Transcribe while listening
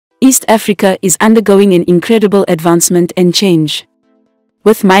East Africa is undergoing an incredible advancement and change.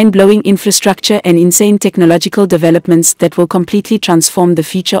 With mind-blowing infrastructure and insane technological developments that will completely transform the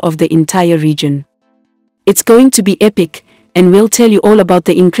future of the entire region. It's going to be epic, and we'll tell you all about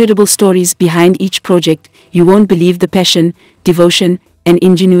the incredible stories behind each project. You won't believe the passion, devotion, and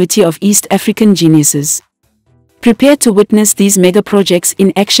ingenuity of East African geniuses. Prepare to witness these mega projects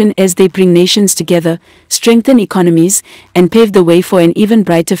in action as they bring nations together, strengthen economies, and pave the way for an even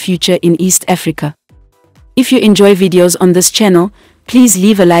brighter future in East Africa. If you enjoy videos on this channel, please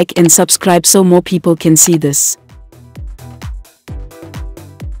leave a like and subscribe so more people can see this.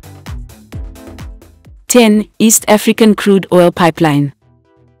 10. East African Crude Oil Pipeline.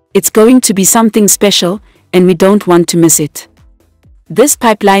 It's going to be something special, and we don't want to miss it. This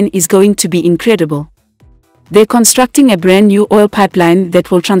pipeline is going to be incredible. They're constructing a brand new oil pipeline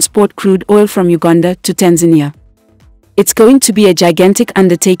that will transport crude oil from Uganda to Tanzania. It's going to be a gigantic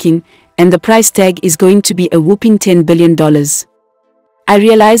undertaking, and the price tag is going to be a whopping $10 billion. I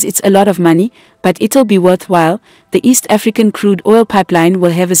realize it's a lot of money, but it'll be worthwhile. The East African Crude Oil Pipeline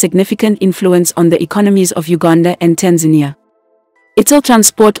will have a significant influence on the economies of Uganda and Tanzania. It'll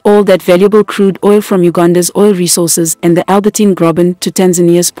transport all that valuable crude oil from Uganda's oil resources and the Albertine Graben to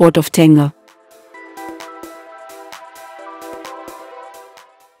Tanzania's port of Tanga.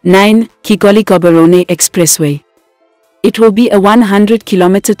 9. Kigali-Gaborone Expressway. It will be a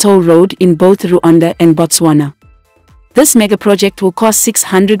 100-kilometer toll road in both Rwanda and Botswana. This mega project will cost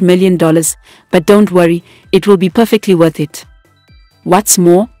 $600 million, but don't worry, it will be perfectly worth it. What's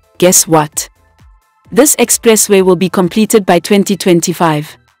more, guess what? This expressway will be completed by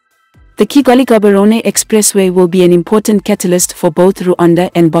 2025. The Kigali-Gaborone Expressway will be an important catalyst for both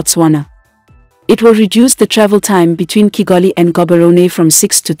Rwanda and Botswana. It will reduce the travel time between Kigali and Gaborone from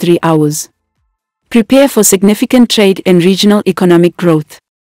 6 to 3 hours. Prepare for significant trade and regional economic growth.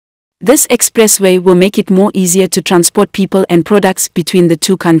 This expressway will make it more easier to transport people and products between the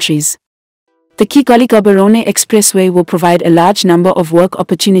two countries. The Kigali-Gaborone Expressway will provide a large number of work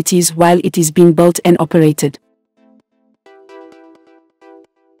opportunities while it is being built and operated.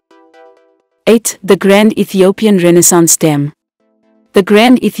 8. The Grand Ethiopian Renaissance Dam. The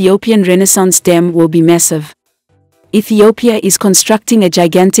Grand Ethiopian Renaissance Dam will be massive. Ethiopia is constructing a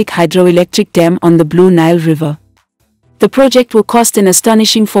gigantic hydroelectric dam on the Blue Nile River. The project will cost an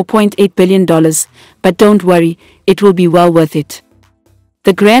astonishing $4.8 billion, but don't worry, it will be well worth it.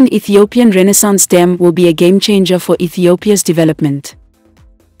 The Grand Ethiopian Renaissance Dam will be a game-changer for Ethiopia's development.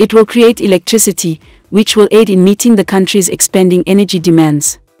 It will create electricity, which will aid in meeting the country's expanding energy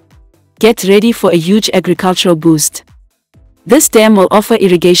demands. Get ready for a huge agricultural boost. This dam will offer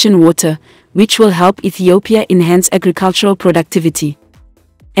irrigation water, which will help Ethiopia enhance agricultural productivity.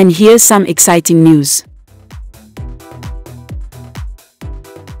 And here's some exciting news.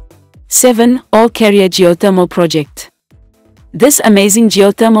 7. All-Carrier Geothermal Project. This amazing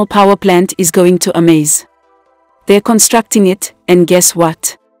geothermal power plant is going to amaze. They're constructing it, and guess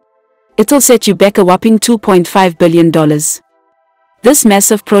what? It'll set you back a whopping $2.5 billion. This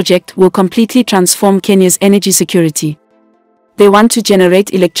massive project will completely transform Kenya's energy security. They want to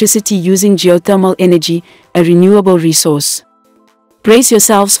generate electricity using geothermal energy, a renewable resource. Brace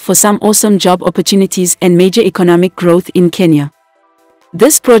yourselves for some awesome job opportunities and major economic growth in Kenya.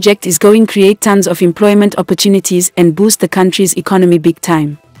 This project is going to create tons of employment opportunities and boost the country's economy big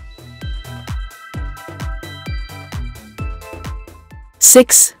time.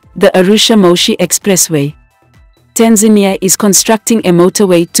 6. The Arusha-Moshi Expressway. Tanzania is constructing a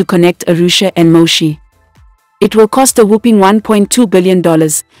motorway to connect Arusha and Moshi. It will cost a whopping $1.2 billion,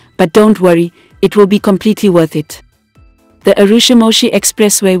 but don't worry, it will be completely worth it. The Arusha-Moshi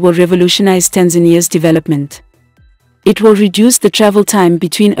Expressway will revolutionize Tanzania's development. It will reduce the travel time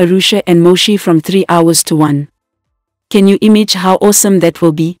between Arusha and Moshi from 3 hours to 1. Can you imagine how awesome that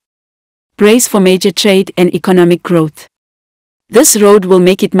will be? Brace for major trade and economic growth. This road will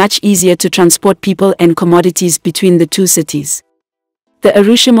make it much easier to transport people and commodities between the two cities. The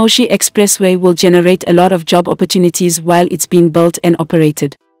Arusha-Moshi Expressway will generate a lot of job opportunities while it's being built and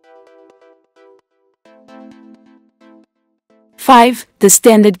operated. 5. The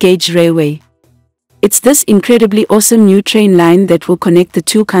Standard Gauge Railway. It's this incredibly awesome new train line that will connect the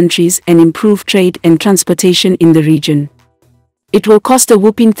two countries and improve trade and transportation in the region. It will cost a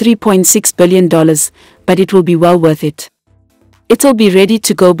whopping $3.6 billion, but it will be well worth it. It'll be ready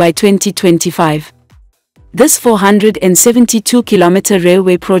to go by 2025. This 472-kilometer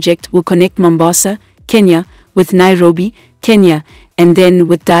railway project will connect Mombasa, Kenya, with Nairobi, Kenya, and then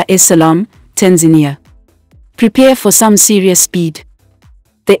with Dar es Salaam, Tanzania. Prepare for some serious speed.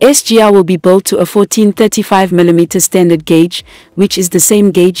 The SGR will be built to a 1435mm standard gauge, which is the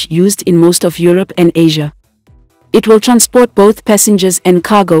same gauge used in most of Europe and Asia. It will transport both passengers and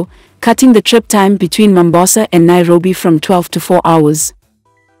cargo, cutting the trip time between Mombasa and Nairobi from 12 to 4 hours.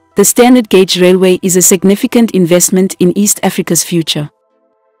 The standard gauge railway is a significant investment in East Africa's future.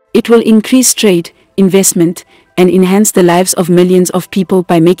 It will increase trade, investment, and enhance the lives of millions of people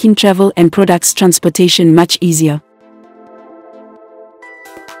by making travel and products transportation much easier.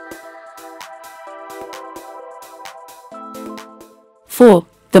 Four,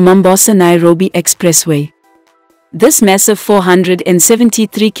 the Mombasa-Nairobi Expressway. This massive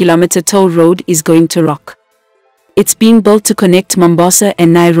 473-kilometer toll road is going to rock. It's being built to connect Mombasa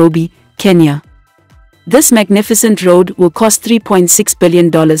and Nairobi, Kenya. This magnificent road will cost $3.6 billion,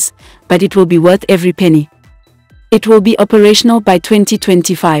 but it will be worth every penny. It will be operational by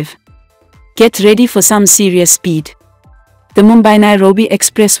 2025. Get ready for some serious speed. The Mumbai-Nairobi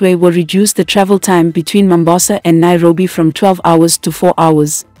Expressway will reduce the travel time between Mombasa and Nairobi from 12 hours to 4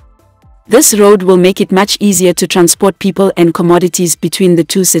 hours. This road will make it much easier to transport people and commodities between the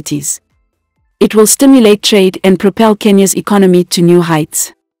two cities. It will stimulate trade and propel Kenya's economy to new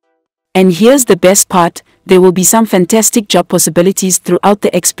heights. And here's the best part, there will be some fantastic job possibilities throughout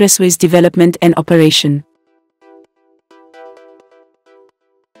the expressway's development and operation.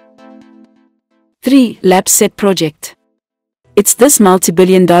 3. LAPSSET project. It's this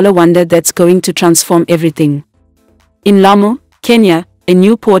multi-billion-dollar wonder that's going to transform everything. In Lamu, Kenya, a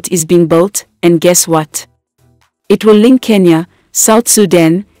new port is being built, and guess what? It will link Kenya, South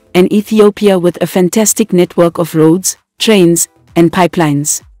Sudan, and Ethiopia with a fantastic network of roads, trains, and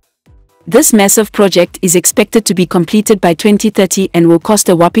pipelines. This massive project is expected to be completed by 2030 and will cost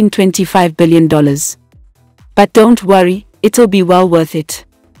a whopping $25 billion. But don't worry, it'll be well worth it.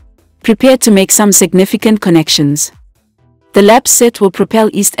 Prepare to make some significant connections. The LAPSSET will propel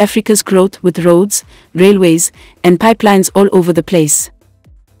East Africa's growth with roads, railways, and pipelines all over the place.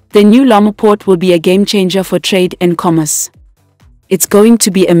 The new Lamu port will be a game changer for trade and commerce. It's going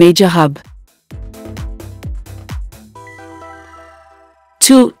to be a major hub.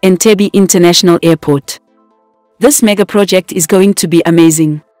 2. Entebbe International Airport. This mega project is going to be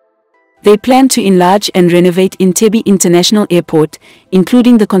amazing. They plan to enlarge and renovate Entebbe International Airport,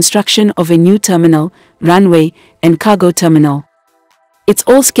 including the construction of a new terminal, runway, and cargo terminal. It's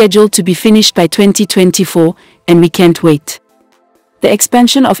all scheduled to be finished by 2024, and we can't wait. The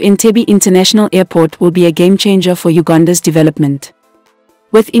expansion of Entebbe International Airport will be a game changer for Uganda's development.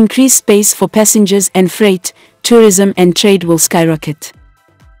 With increased space for passengers and freight, tourism and trade will skyrocket.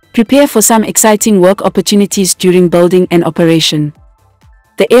 Prepare for some exciting work opportunities during building and operation.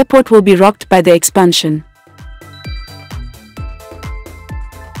 The airport will be rocked by the expansion.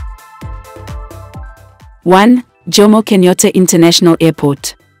 1. Jomo Kenyatta International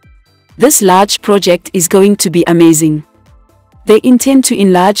Airport. This large project is going to be amazing. They intend to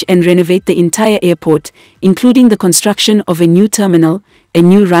enlarge and renovate the entire airport, including the construction of a new terminal, a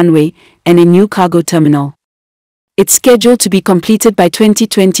new runway, and a new cargo terminal. It's scheduled to be completed by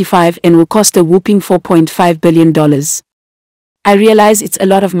 2025 and will cost a whopping $4.5 billion. I realize it's a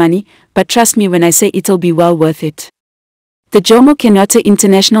lot of money, but trust me when I say it'll be well worth it. The Jomo Kenyatta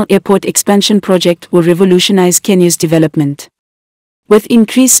International Airport expansion project will revolutionize Kenya's development. With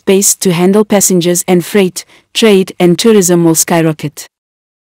increased space to handle passengers and freight, trade and tourism will skyrocket.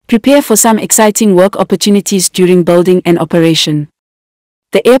 Prepare for some exciting work opportunities during building and operation.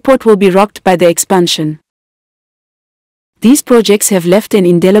 The airport will be rocked by the expansion. These projects have left an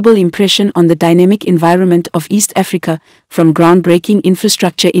indelible impression on the dynamic environment of East Africa, from groundbreaking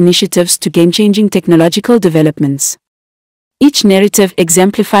infrastructure initiatives to game-changing technological developments. Each narrative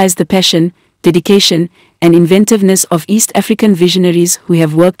exemplifies the passion, dedication, and inventiveness of East African visionaries who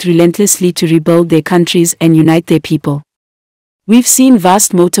have worked relentlessly to rebuild their countries and unite their people. We've seen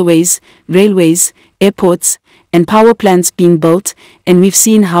vast motorways, railways, airports, and power plants being built, and we've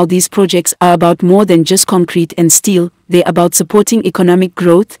seen how these projects are about more than just concrete and steel. They're about supporting economic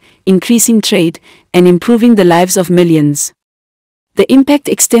growth, increasing trade, and improving the lives of millions. The impact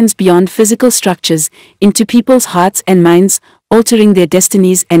extends beyond physical structures, into people's hearts and minds, altering their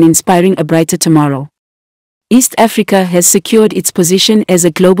destinies and inspiring a brighter tomorrow. East Africa has secured its position as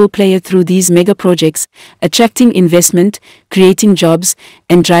a global player through these mega projects, attracting investment, creating jobs,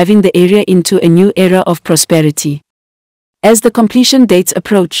 and driving the area into a new era of prosperity. As the completion dates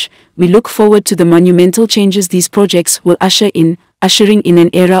approach, we look forward to the monumental changes these projects will ushering in an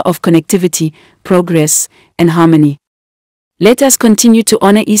era of connectivity, progress, and harmony. Let us continue to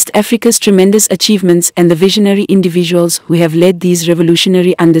honor East Africa's tremendous achievements and the visionary individuals who have led these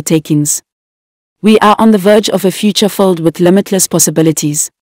revolutionary undertakings. We are on the verge of a future filled with limitless possibilities.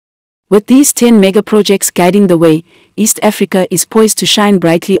 With these 10 mega projects guiding the way, East Africa is poised to shine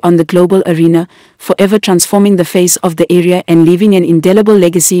brightly on the global arena, forever transforming the face of the area and leaving an indelible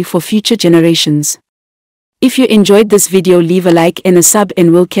legacy for future generations. If you enjoyed this video, leave a like and a sub,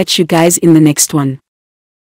 and we'll catch you guys in the next one.